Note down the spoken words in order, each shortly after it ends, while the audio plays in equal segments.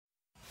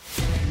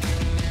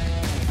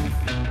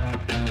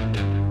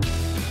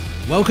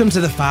Welcome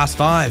to the Fast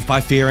Five by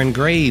Fear and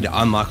Greed.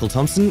 I'm Michael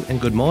Thompson, and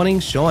good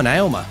morning, Sean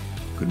Aylmer.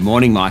 Good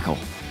morning, Michael.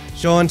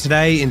 Sean,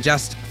 today in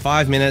just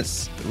 5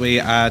 minutes, we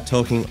are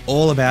talking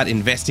all about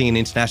investing in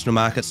international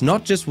markets,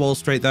 not just Wall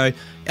Street though,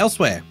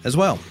 elsewhere as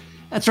well.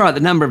 That's right. The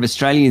number of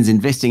Australians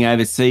investing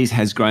overseas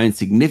has grown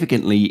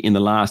significantly in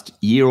the last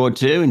year or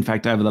two. In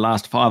fact, over the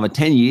last 5 or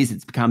 10 years,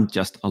 it's become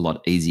just a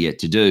lot easier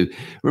to do.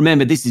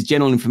 Remember, this is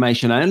general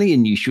information only,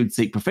 and you should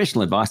seek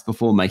professional advice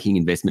before making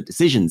investment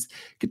decisions.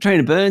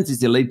 Katrina Burns is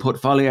the lead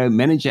portfolio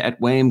manager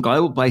at WAM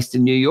Global, based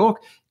in New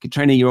York.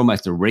 Katrina, you're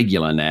almost a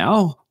regular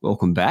now.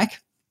 Welcome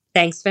back.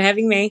 Thanks for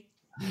having me.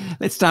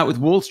 Let's start with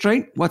Wall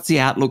Street. What's the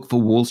outlook for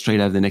Wall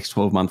Street over the next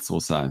 12 months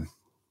or so?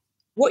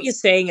 What you're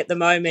seeing at the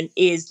moment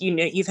is,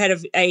 you've had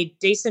a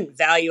decent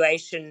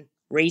valuation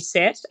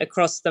reset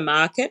across the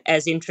market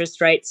as interest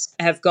rates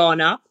have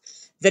gone up.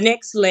 The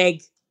next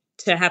leg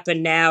to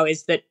happen now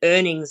is that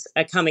earnings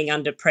are coming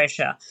under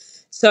pressure.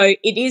 So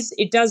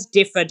it does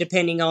differ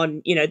depending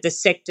on, the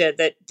sector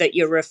that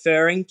you're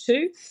referring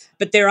to.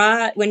 But there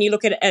are, when you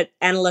look at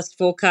analyst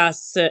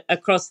forecasts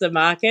across the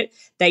market,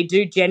 they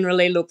do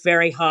generally look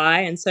very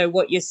high. And so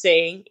what you're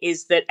seeing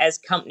is that as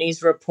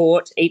companies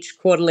report each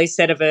quarterly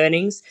set of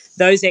earnings,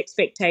 those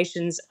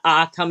expectations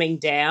are coming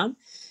down.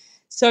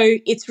 So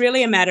it's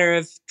really a matter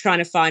of trying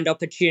to find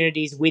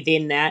opportunities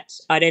within that,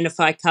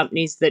 identify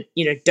companies that,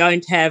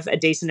 don't have a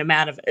decent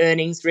amount of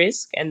earnings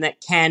risk and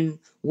that can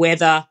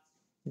weather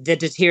the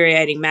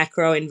deteriorating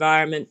macro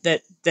environment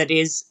that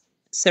is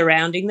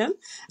surrounding them.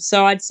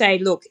 So I'd say,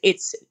 look,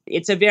 it's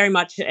a very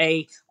much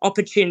a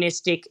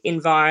opportunistic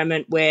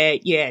environment where,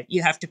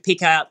 you have to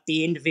pick out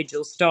the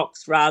individual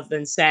stocks rather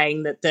than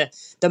saying that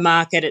the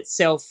market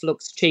itself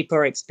looks cheap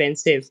or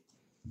expensive.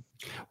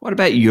 What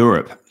about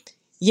Europe?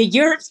 Yeah,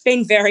 Europe's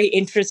been very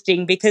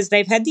interesting because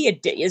they've had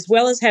as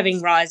well as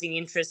having rising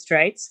interest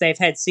rates, they've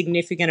had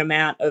significant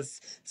amount of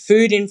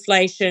food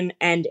inflation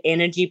and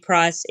energy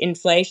price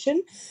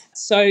inflation.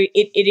 So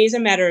it is a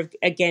matter of,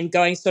 again,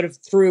 going sort of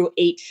through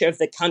each of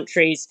the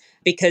countries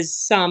because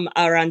some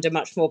are under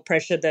much more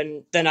pressure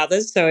than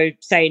others. So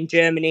say in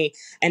Germany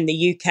and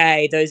the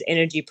UK, those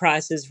energy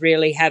prices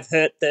really have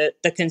hurt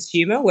the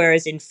consumer,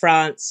 whereas in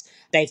France,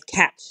 they've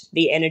capped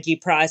the energy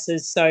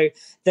prices. So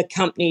the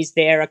companies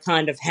there are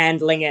kind of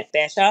handling it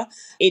better.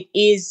 It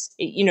is,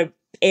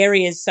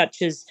 areas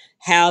such as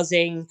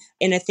housing,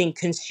 anything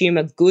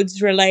consumer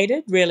goods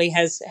related really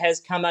has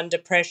come under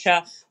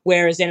pressure,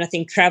 whereas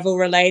anything travel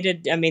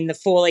related, the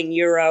falling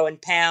euro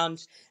and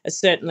pound are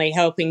certainly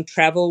helping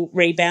travel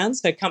rebound.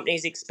 So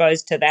companies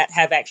exposed to that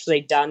have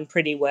actually done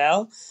pretty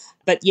well.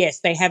 But yes,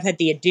 they have had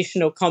the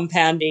additional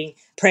compounding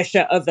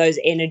pressure of those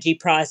energy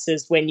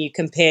prices when you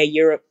compare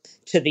Europe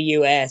to the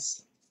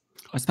US.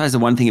 I suppose the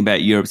one thing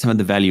about Europe, some of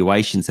the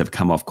valuations have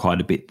come off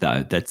quite a bit,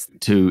 though. That's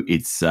to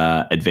its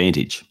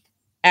advantage.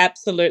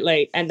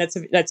 Absolutely. And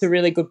that's a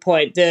really good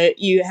point.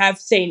 You have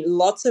seen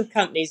lots of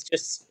companies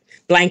just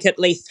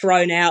blanketly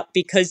thrown out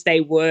because they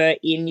were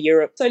in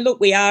Europe. So look,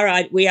 we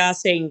are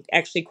seeing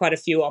actually quite a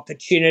few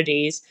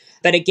opportunities.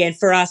 But again,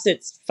 for us,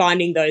 it's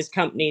finding those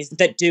companies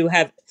that do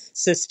have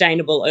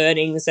sustainable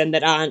earnings and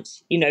that aren't,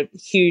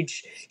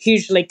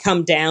 hugely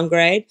come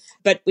downgrade.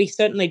 But we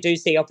certainly do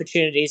see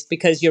opportunities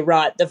because you're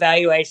right, the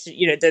valuation,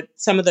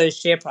 some of those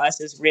share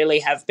prices really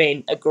have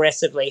been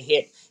aggressively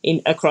hit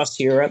across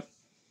Europe.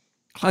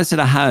 Closer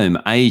to home,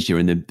 Asia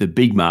and the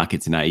big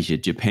markets in Asia,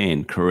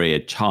 Japan, Korea,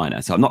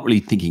 China. So I'm not really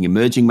thinking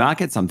emerging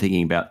markets. I'm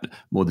thinking about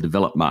more the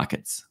developed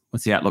markets.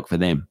 What's the outlook for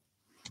them?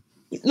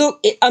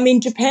 Look,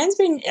 Japan's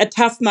been a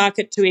tough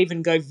market to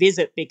even go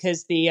visit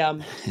because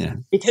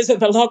because of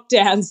the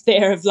lockdowns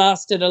there have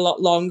lasted a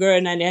lot longer,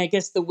 and I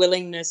guess the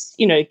willingness,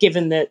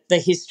 given the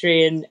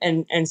history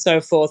and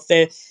so forth,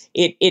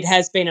 it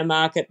has been a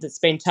market that's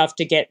been tough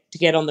to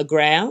get on the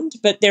ground.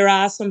 But there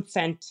are some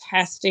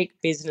fantastic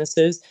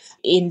businesses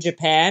in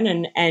Japan,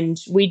 and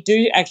we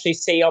do actually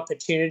see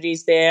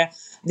opportunities there.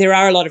 There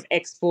are a lot of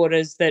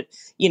exporters that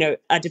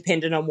are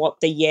dependent on what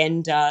the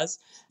yen does.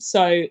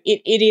 So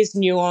it is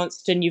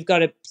nuanced and you've got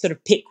to sort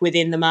of pick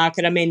within the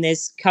market.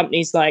 There's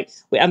companies like,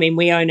 we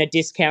own a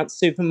discount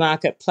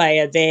supermarket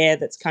player there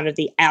that's kind of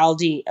the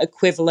Aldi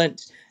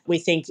equivalent. We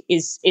think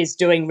is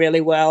doing really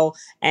well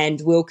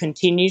and will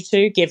continue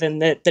to, given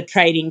the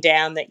trading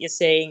down that you're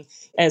seeing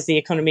as the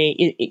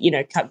economy,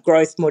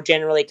 growth more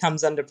generally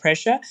comes under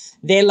pressure.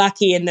 They're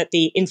lucky in that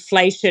the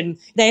inflation,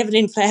 they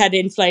haven't had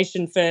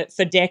inflation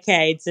for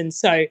decades. And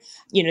so,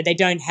 they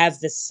don't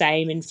have the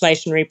same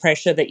inflationary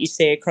pressure that you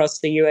see across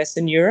the US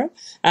and Europe.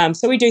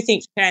 So we do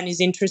think Japan is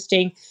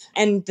interesting.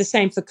 And the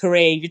same for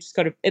Korea. You just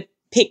got to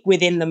pick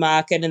within the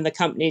market and the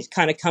companies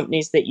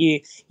that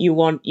you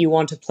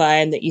want to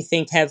play and that you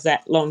think have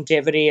that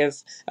longevity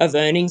of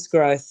earnings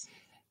growth.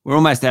 We're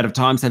almost out of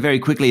time, so very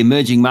quickly,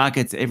 emerging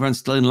markets. Everyone's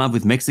still in love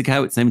with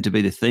Mexico. It seemed to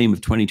be the theme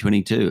of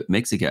 2022,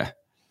 Mexico.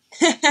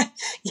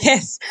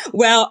 Yes.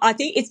 Well, I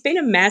think it's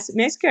been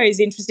Mexico is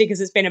interesting because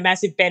it's been a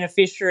massive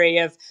beneficiary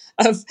of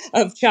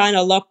China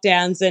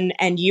lockdowns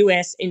and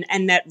US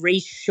and that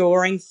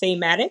reshoring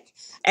thematic.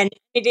 And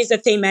It is a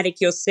thematic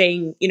you're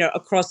seeing,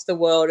 across the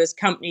world as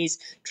companies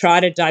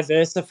try to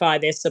diversify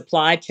their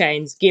supply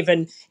chains,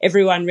 given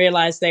everyone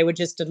realized they were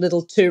just a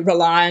little too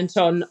reliant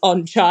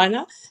on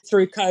China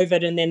through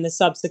COVID and then the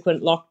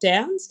subsequent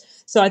lockdowns.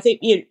 So I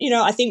think,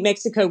 I think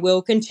Mexico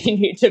will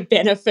continue to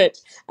benefit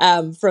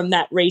from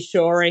that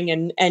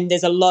reshoring. And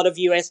there's a lot of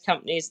US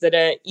companies that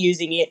are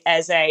using it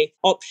as a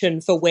option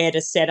for where to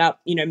set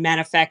up,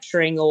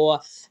 manufacturing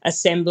or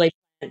assembly,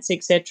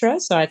 etc.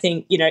 So I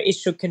think, it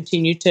should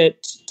continue to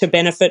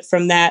benefit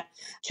from that.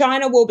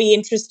 China will be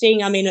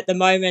interesting. I mean, at the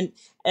moment,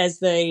 as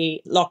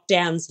the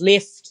lockdowns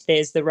lift,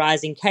 there's the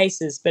rising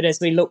cases. But as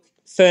we look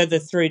further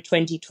through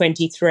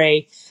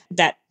 2023,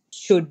 that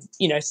should,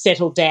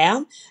 settle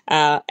down.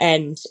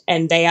 And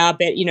they are,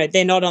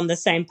 they're not on the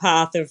same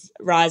path of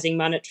rising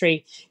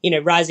monetary,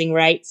 rising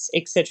rates,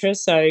 etc.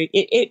 So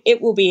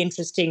it will be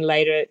interesting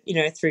later,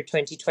 through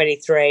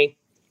 2023.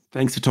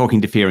 Thanks for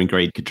talking to Fear and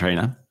Greed,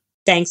 Katrina.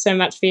 Thanks so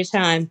much for your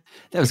time.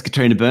 That was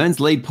Katrina Burns,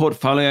 Lead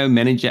Portfolio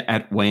Manager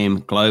at WAM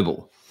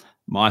Global.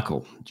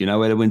 Michael, do you know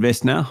where to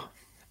invest now?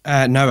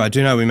 No, I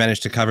do know we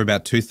managed to cover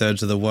about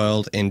 2/3 of the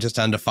world in just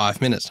under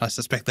 5 minutes. I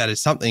suspect that is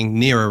something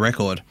near a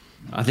record.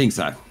 I think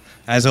so.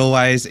 As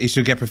always, you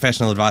should get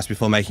professional advice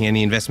before making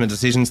any investment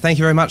decisions. Thank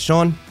you very much,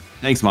 Sean.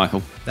 Thanks,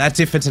 Michael. That's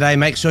it for today.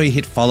 Make sure you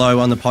hit follow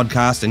on the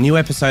podcast. A new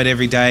episode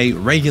every day,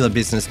 regular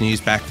business news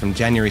back from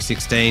January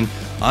 16.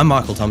 I'm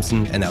Michael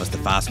Thompson, and that was The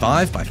Fast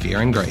Five by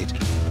Fear and Greed.